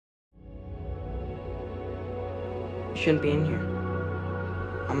You shouldn't be in here.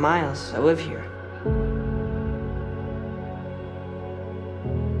 I'm Miles. I live here.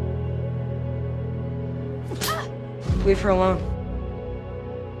 Leave her alone.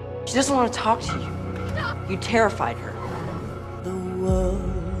 She doesn't want to talk to you. You terrified her. The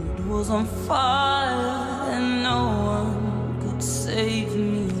world was on fire and no one could save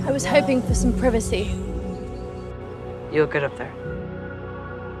me. I was hoping for some privacy. You look good up there.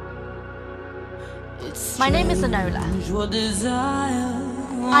 My name is Enola.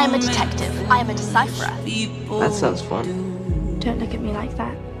 I am a detective. I am a decipherer. That sounds fun. Don't look at me like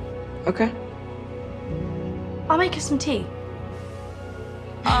that. Okay. I'll make you some tea.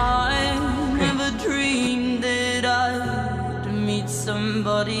 I never dreamed that I'd meet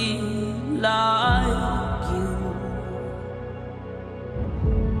somebody like you.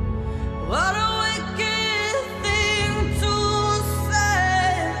 What a wicked thing to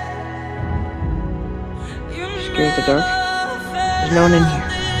say. Scared of the dark? There's no one in here.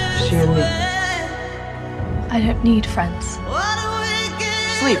 Just you and me. I don't need friends.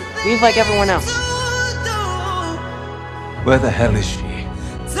 Sleep. Leave like everyone else. Where the hell is she?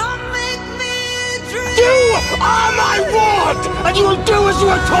 You are my ward, and you will do as you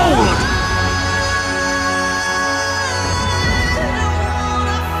are told!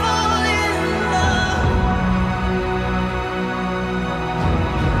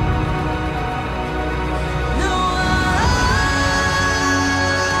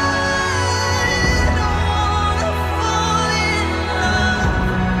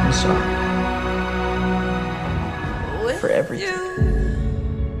 I'm sorry. For everything.